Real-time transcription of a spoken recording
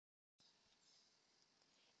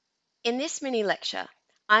In this mini lecture,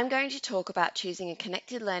 I'm going to talk about choosing a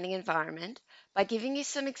connected learning environment by giving you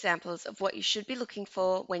some examples of what you should be looking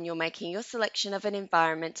for when you're making your selection of an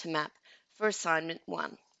environment to map for assignment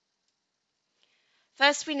 1.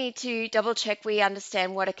 First, we need to double check we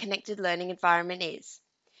understand what a connected learning environment is.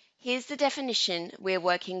 Here's the definition we're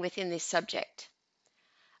working with in this subject.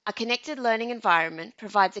 A connected learning environment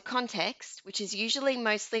provides a context, which is usually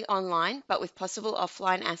mostly online but with possible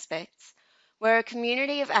offline aspects, where a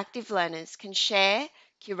community of active learners can share,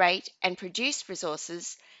 curate, and produce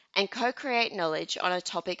resources and co-create knowledge on a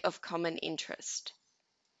topic of common interest.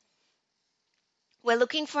 We're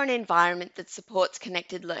looking for an environment that supports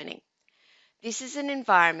connected learning. This is an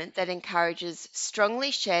environment that encourages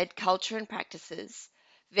strongly shared culture and practices,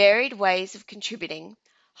 varied ways of contributing,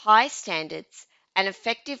 high standards, and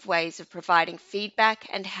effective ways of providing feedback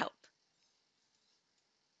and help.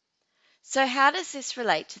 So how does this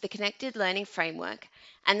relate to the connected learning framework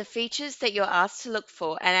and the features that you're asked to look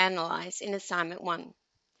for and analyze in assignment 1?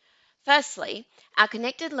 Firstly, our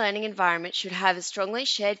connected learning environment should have a strongly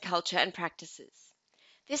shared culture and practices.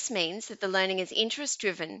 This means that the learning is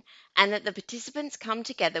interest-driven and that the participants come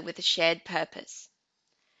together with a shared purpose.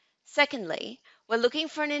 Secondly, we're looking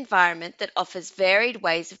for an environment that offers varied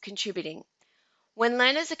ways of contributing. When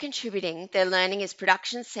learners are contributing, their learning is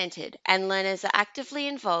production-centered and learners are actively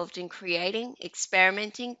involved in creating,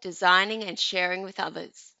 experimenting, designing, and sharing with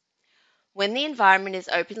others. When the environment is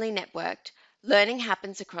openly networked, learning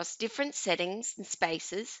happens across different settings and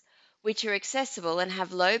spaces, which are accessible and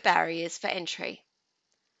have low barriers for entry.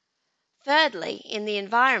 Thirdly, in the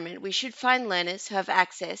environment, we should find learners who have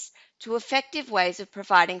access to effective ways of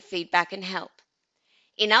providing feedback and help.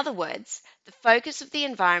 In other words, the focus of the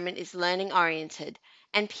environment is learning-oriented,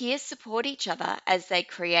 and peers support each other as they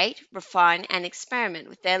create, refine, and experiment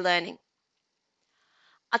with their learning.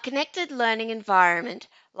 A connected learning environment,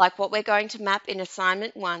 like what we're going to map in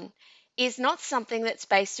assignment 1, is not something that's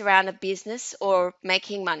based around a business or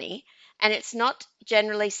making money, and it's not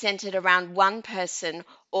generally centered around one person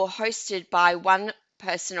or hosted by one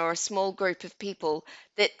person or a small group of people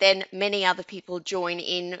that then many other people join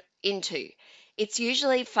into. It's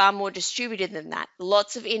usually far more distributed than that.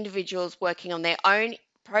 Lots of individuals working on their own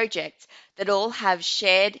projects that all have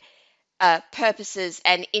shared purposes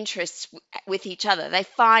and interests with each other. They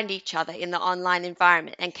find each other in the online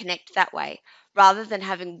environment and connect that way, rather than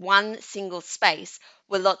having one single space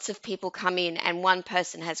where lots of people come in and one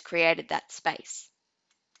person has created that space.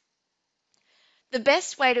 The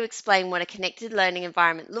best way to explain what a connected learning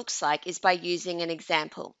environment looks like is by using an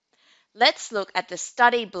example. Let's look at the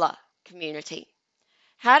StudyBlah community.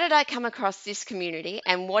 How did I come across this community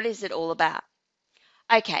and what is it all about?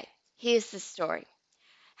 Okay, here's the story.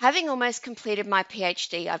 Having almost completed my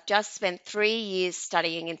PhD, I've just spent 3 years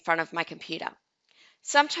studying in front of my computer.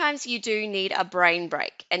 Sometimes you do need a brain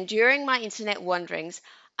break, and during my internet wanderings,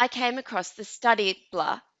 I came across the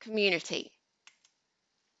StudyBlah community.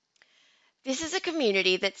 This is a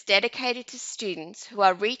community that's dedicated to students who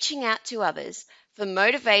are reaching out to others for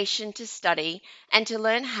motivation to study and to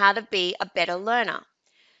learn how to be a better learner.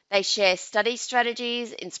 They share study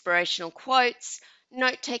strategies, inspirational quotes,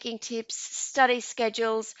 note-taking tips, study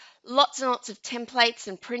schedules, lots and lots of templates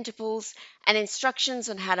and printables, and instructions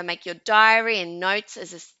on how to make your diary and notes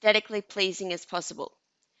as aesthetically pleasing as possible.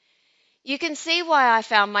 You can see why I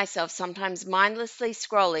found myself sometimes mindlessly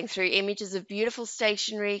scrolling through images of beautiful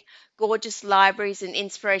stationery, gorgeous libraries, and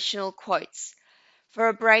inspirational quotes. For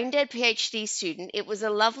a brain-dead PhD student, it was a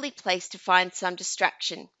lovely place to find some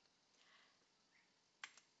distraction.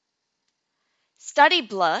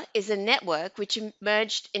 StudyBlah is a network which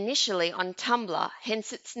emerged initially on Tumblr,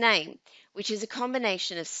 hence its name, which is a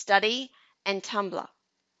combination of study and Tumblr.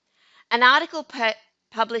 An article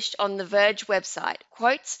published on the Verge website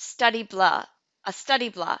quotes StudyBlah, a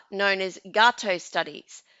StudyBlah known as Gato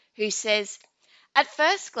Studies, who says, "At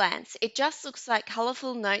first glance, it just looks like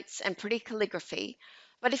colourful notes and pretty calligraphy,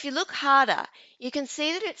 but if you look harder, you can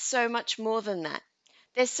see that it's so much more than that.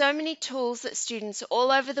 There's so many tools that students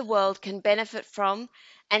all over the world can benefit from,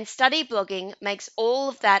 and study blogging makes all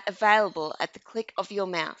of that available at the click of your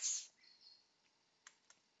mouse."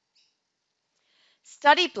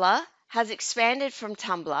 StudyBlah has expanded from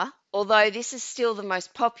Tumblr, although this is still the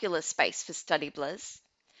most popular space for StudyBlahs.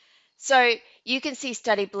 So you can see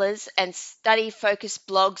StudyBlahs and study-focused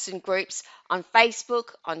blogs and groups on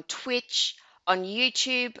Facebook, on Twitch, on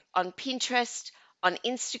YouTube, on Pinterest, on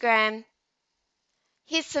Instagram.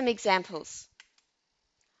 Here's some examples.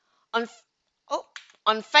 On, oh,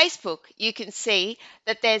 on Facebook, you can see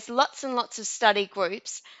that there's lots and lots of study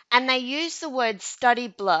groups, and they use the word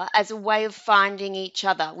StudyBlah as a way of finding each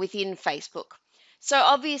other within Facebook. So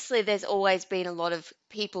obviously, there's always been a lot of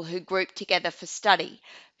people who group together for study,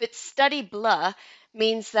 but study blur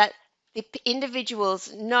means that the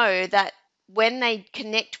individuals know that when they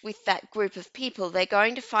connect with that group of people, they're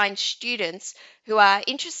going to find students who are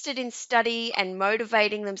interested in study and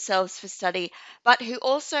motivating themselves for study, but who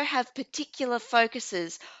also have particular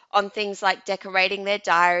focuses on things like decorating their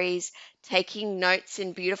diaries, taking notes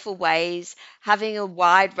in beautiful ways, having a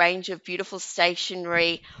wide range of beautiful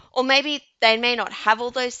stationery, or maybe they may not have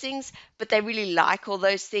all those things, but they really like all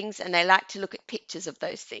those things and they like to look at pictures of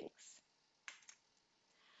those things.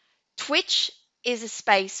 Twitch is a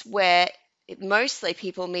space where mostly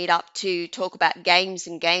people meet up to talk about games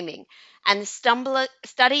and gaming. And the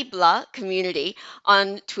Study Blur community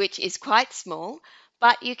on Twitch is quite small,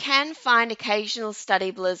 but you can find occasional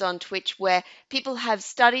study blurs on Twitch where people have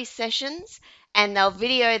study sessions and they'll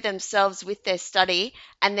video themselves with their study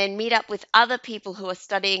and then meet up with other people who are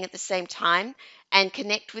studying at the same time and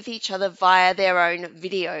connect with each other via their own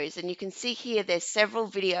videos. And you can see here there's several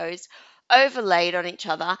videos overlaid on each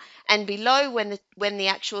other, and below when the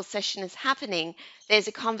actual session is happening, there's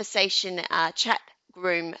a conversation chat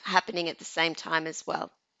room happening at the same time as well.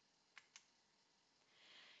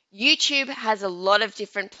 YouTube has a lot of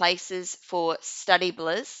different places for study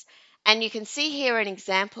blurs, and you can see here an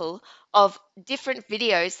example of different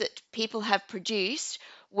videos that people have produced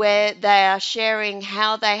where they are sharing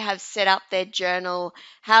how they have set up their journal,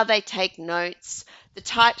 how they take notes, the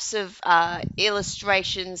types of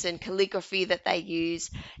illustrations and calligraphy that they use,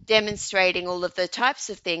 demonstrating all of the types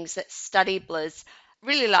of things that study blurs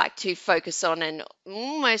really like to focus on and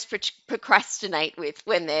almost procrastinate with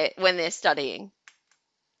when they're studying.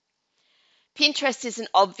 Pinterest is an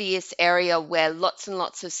obvious area where lots and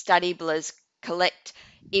lots of study blurs collect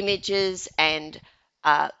images and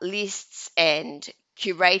lists and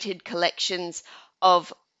curated collections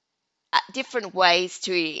of different ways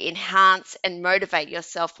to enhance and motivate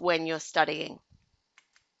yourself when you're studying.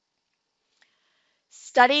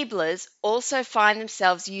 Study blurs also find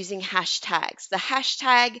themselves using hashtags. The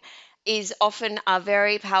hashtag is often a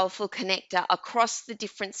very powerful connector across the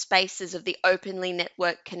different spaces of the openly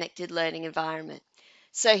networked connected learning environment.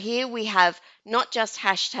 So here we have not just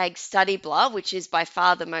hashtag StudyBlur, which is by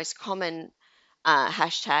far the most common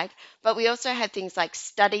hashtag, but we also have things like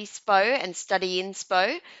StudySpo and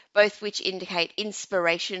StudyInspo, both which indicate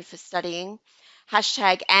inspiration for studying.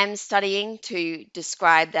 Hashtag am studying to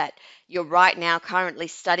describe that you're right now currently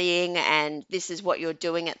studying and this is what you're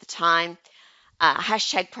doing at the time.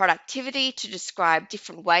 Hashtag productivity to describe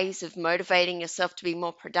different ways of motivating yourself to be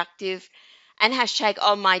more productive. And hashtag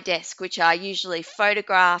on my desk, which are usually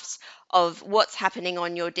photographs of what's happening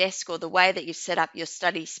on your desk or the way that you set up your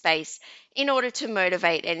study space in order to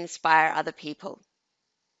motivate and inspire other people.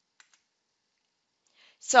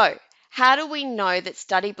 So, how do we know that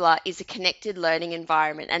Study Blur is a connected learning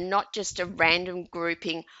environment and not just a random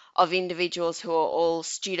grouping of individuals who are all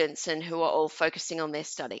students and who are all focusing on their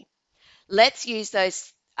study? Let's use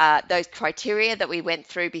those criteria that we went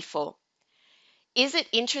through before. Is it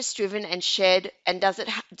interest driven and shared, and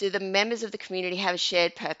do the members of the community have a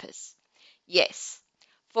shared purpose? Yes.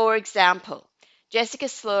 For example, Jessica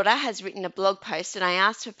Slaughter has written a blog post, and I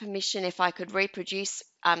asked her permission if I could reproduce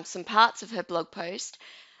some parts of her blog post.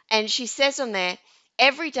 And she says on there,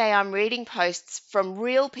 every day I'm reading posts from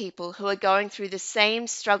real people who are going through the same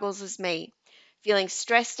struggles as me, feeling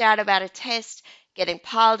stressed out about a test, getting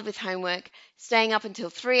piled with homework, staying up until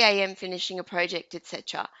 3 a.m. finishing a project,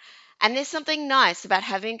 etc. And there's something nice about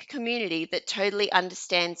having a community that totally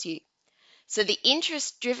understands you. So the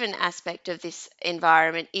interest-driven aspect of this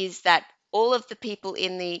environment is that all of the people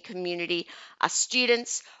in the community are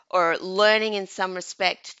students or learning in some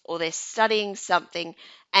respect, or they're studying something,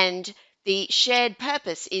 and the shared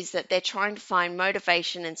purpose is that they're trying to find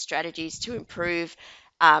motivation and strategies to improve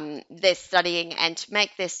their studying and to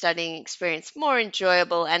make their studying experience more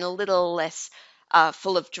enjoyable and a little less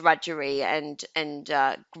full of drudgery and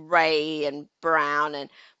grey and brown, and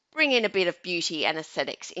bring in a bit of beauty and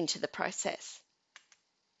aesthetics into the process.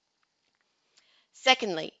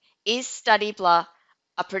 Secondly, is Study Blur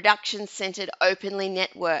a production-centered, openly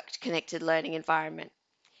networked connected learning environment?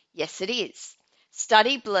 Yes, it is.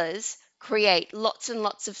 Study blurs create lots and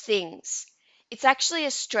lots of things. It's actually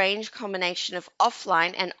a strange combination of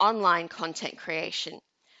offline and online content creation.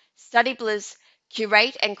 Study blurs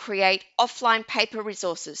curate and create offline paper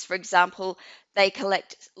resources. For example, they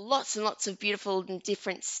collect lots and lots of beautiful and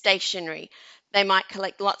different stationery. They might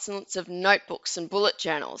collect lots and lots of notebooks and bullet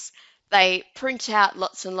journals. They print out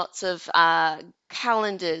lots and lots of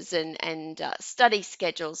calendars and study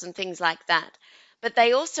schedules and things like that. But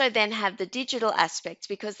they also then have the digital aspects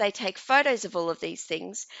because they take photos of all of these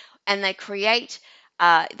things and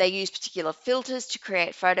they use particular filters to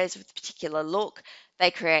create photos with a particular look.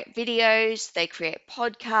 They create videos, they create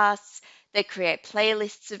podcasts, they create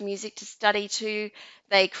playlists of music to study to,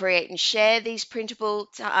 they create and share these printable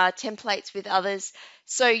templates with others.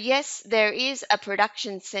 So, yes, there is a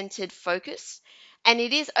production centered focus and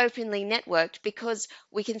it is openly networked because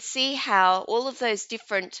we can see how all of those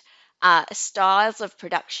different styles of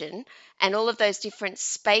production and all of those different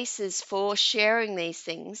spaces for sharing these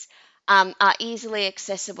things are easily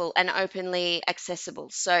accessible and openly accessible.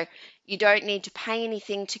 So you don't need to pay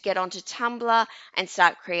anything to get onto Tumblr and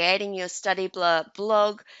start creating your StudyBlur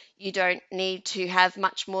blog. You don't need to have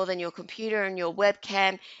much more than your computer and your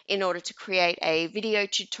webcam in order to create a video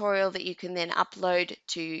tutorial that you can then upload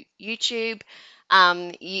to YouTube.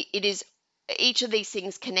 It is each of these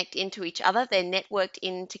things connect into each other. They're networked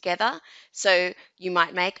in together. So you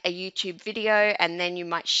might make a YouTube video and then you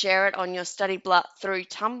might share it on your StudyBlur through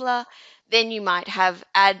Tumblr. Then you might have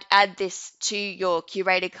add this to your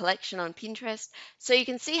curated collection on Pinterest. So you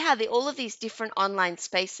can see how all of these different online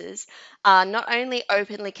spaces are not only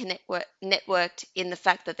openly networked in the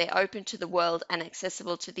fact that they're open to the world and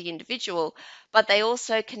accessible to the individual, but they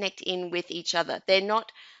also connect in with each other. They're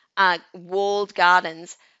not walled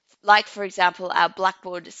gardens like, for example, our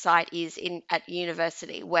Blackboard site is at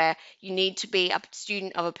university, where you need to be a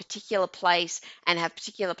student of a particular place and have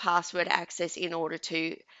particular password access in order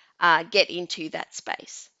to get into that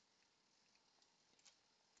space.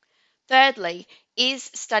 Thirdly, is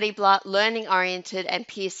StudyBlur learning oriented and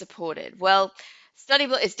peer supported? Well,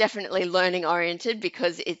 StudyBlur is definitely learning oriented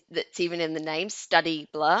because it's even in the name,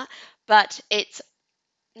 StudyBlur, but it's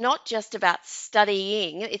not just about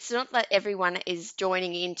studying. It's not that everyone is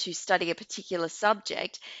joining in to study a particular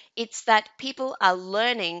subject. It's that people are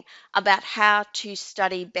learning about how to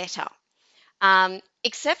study better.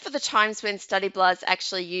 Except for the times when StudyBlur is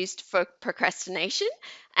actually used for procrastination,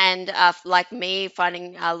 and like me,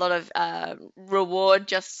 finding a lot of reward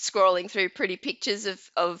just scrolling through pretty pictures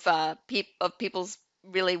of people's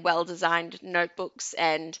really well designed notebooks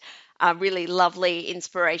and really lovely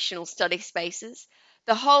inspirational study spaces.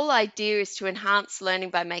 The whole idea is to enhance learning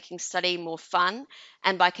by making study more fun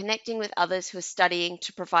and by connecting with others who are studying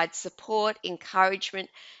to provide support, encouragement,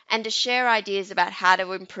 and to share ideas about how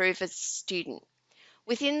to improve as a student.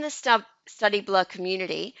 Within the StudyBlur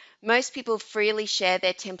community, most people freely share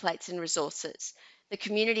their templates and resources. The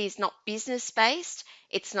community is not business based,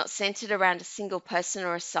 it's not centered around a single person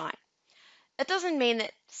or a site. That doesn't mean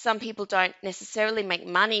that some people don't necessarily make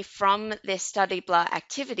money from their StudyBlur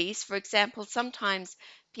activities. For example, sometimes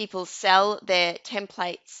people sell their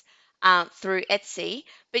templates through Etsy,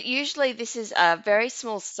 but usually this is a very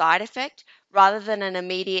small side effect rather than an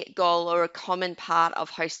immediate goal or a common part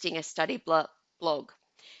of hosting a StudyBlur blog.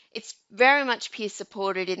 It's very much peer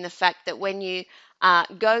supported in the fact that when you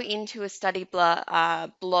go into a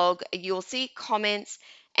StudyBlur blog, you'll see comments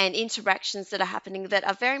and interactions that are happening that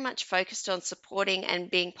are very much focused on supporting and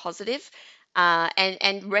being positive,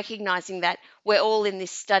 and recognizing that we're all in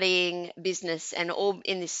this studying business and all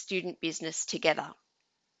in this student business together.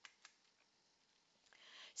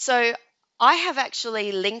 So I have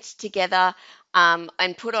actually linked together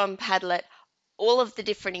and put on Padlet all of the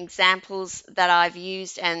different examples that I've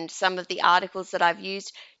used and some of the articles that I've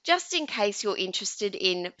used, just in case you're interested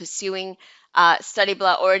in pursuing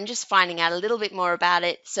StudyBlur or in just finding out a little bit more about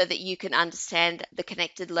it so that you can understand the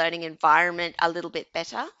connected learning environment a little bit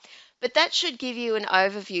better. But that should give you an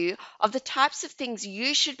overview of the types of things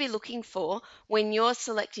you should be looking for when you're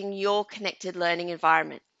selecting your connected learning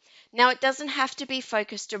environment. Now, it doesn't have to be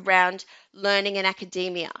focused around learning and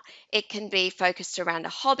academia. It can be focused around a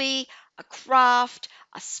hobby, a craft,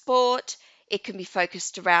 a sport. It can be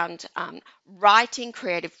focused around writing,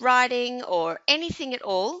 creative writing, or anything at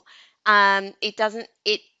all. It doesn't.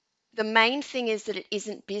 The main thing is that it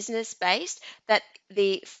isn't business based. That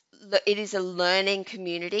it is a learning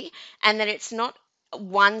community, and that it's not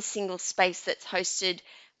one single space that's hosted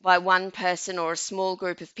by one person or a small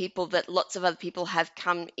group of people that lots of other people have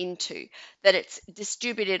come into, that it's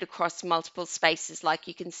distributed across multiple spaces like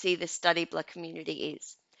you can see the StudyBlur community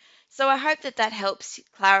is. So I hope that helps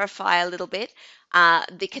clarify a little bit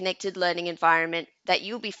the connected learning environment that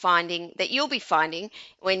you'll be finding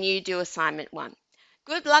when you do assignment 1.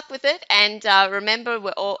 Good luck with it, and remember,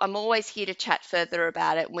 I'm always here to chat further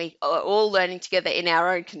about it. We are all learning together in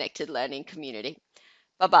our own connected learning community.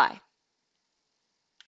 Bye-bye.